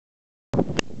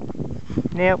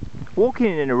Now, walking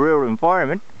in a rural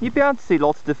environment, you're bound to see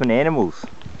lots of different animals.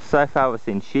 So far we've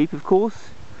seen sheep, of course,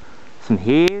 some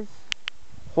hares,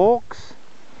 hawks.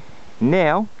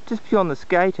 Now, just beyond this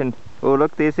gate, and oh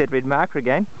look, there's that red marker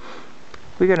again,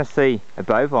 we're going to see a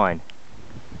bovine.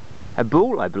 A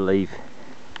bull, I believe.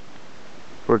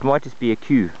 Or it might just be a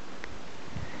cow.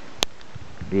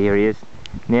 There he is.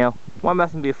 Now, one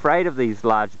mustn't be afraid of these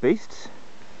large beasts.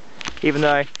 Even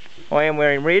though I am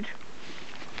wearing red,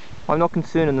 I'm not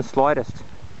concerned in the slightest.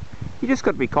 You just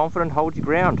got to be confident, hold your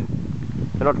ground.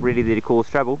 They're not really there to cause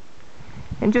trouble.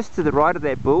 And just to the right of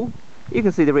that bull, you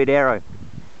can see the red arrow,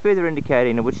 further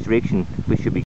indicating in which direction we should be